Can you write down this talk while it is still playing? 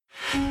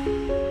Hi,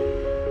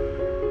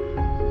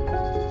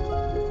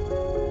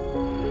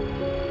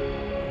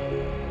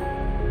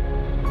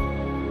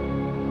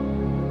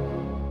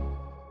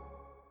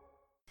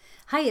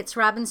 it's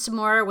Robin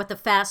Samora with the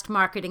Fast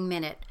Marketing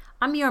Minute.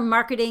 I'm your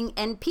marketing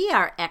and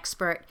PR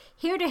expert,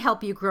 here to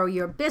help you grow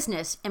your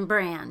business and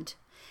brand.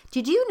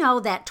 Did you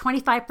know that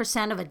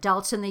 25% of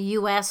adults in the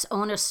U.S.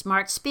 own a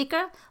smart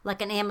speaker, like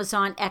an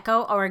Amazon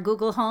Echo or a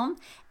Google Home?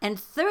 And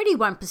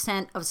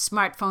 31% of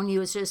smartphone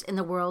users in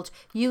the world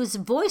use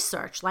voice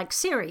search, like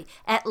Siri,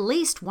 at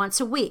least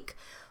once a week.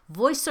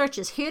 Voice search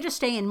is here to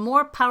stay and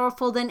more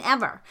powerful than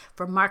ever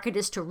for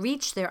marketers to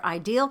reach their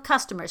ideal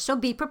customers, so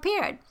be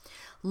prepared.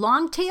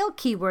 Long-tail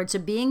keywords are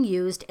being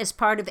used as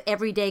part of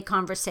everyday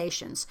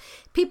conversations.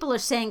 People are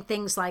saying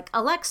things like,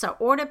 Alexa,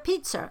 order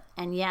pizza.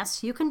 And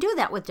yes, you can do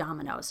that with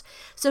Domino's.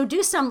 So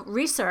do some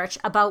research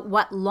about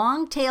what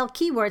long-tail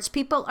keywords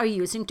people are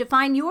using to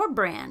find your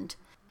brand.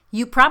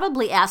 You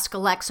probably ask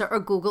Alexa or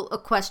Google a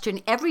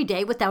question every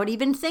day without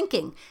even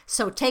thinking.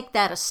 So take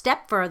that a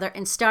step further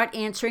and start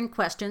answering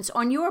questions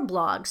on your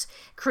blogs.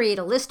 Create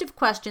a list of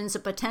questions a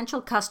potential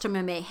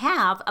customer may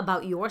have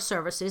about your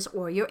services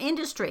or your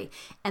industry,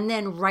 and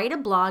then write a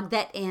blog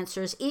that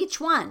answers each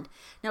one.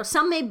 Now,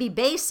 some may be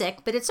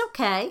basic, but it's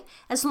okay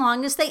as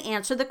long as they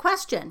answer the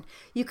question.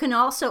 You can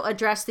also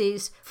address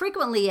these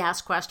frequently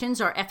asked questions,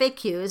 or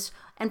FAQs,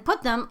 and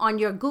put them on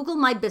your Google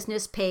My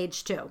Business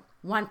page too.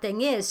 One thing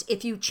is,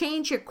 if you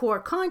change your core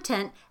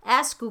content,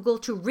 ask Google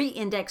to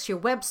re-index your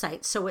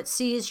website so it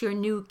sees your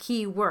new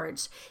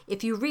keywords.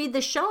 If you read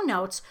the show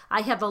notes,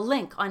 I have a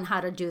link on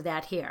how to do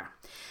that here.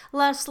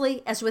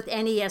 Lastly, as with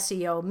any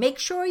SEO, make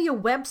sure your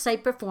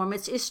website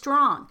performance is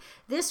strong.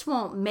 This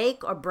won't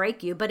make or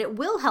break you, but it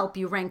will help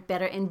you rank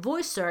better in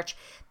voice search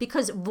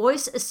because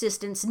voice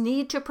assistants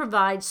need to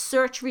provide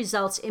search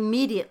results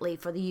immediately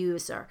for the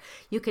user.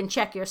 You can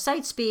check your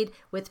site speed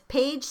with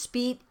Page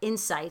Speed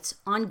Insights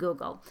on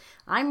Google.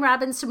 I'm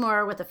Robin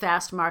Samora with the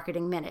Fast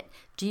Marketing Minute.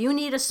 Do you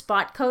need a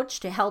spot coach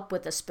to help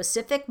with a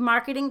specific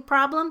marketing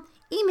problem?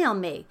 Email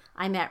me.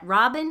 I'm at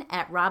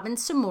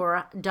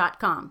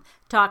robin@robinsamora.com.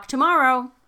 Talk tomorrow.